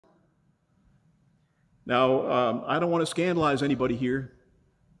Now, I don't want to scandalize anybody here.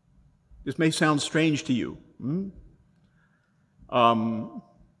 This may sound strange to you. I'm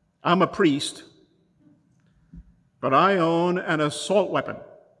a priest, but I own an assault weapon.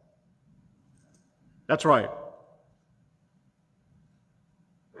 That's right.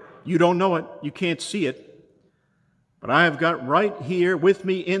 You don't know it. You can't see it. But I have got right here with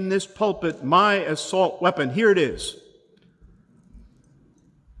me in this pulpit my assault weapon. Here it is.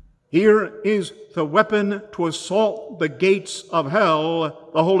 Here is the weapon to assault the gates of hell,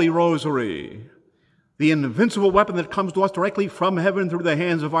 the Holy Rosary. The invincible weapon that comes to us directly from heaven through the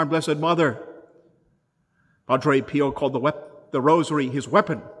hands of our Blessed Mother. Padre Pio called the Rosary his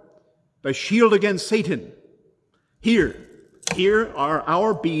weapon, the shield against Satan. Here are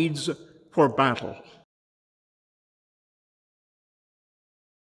our beads for battle.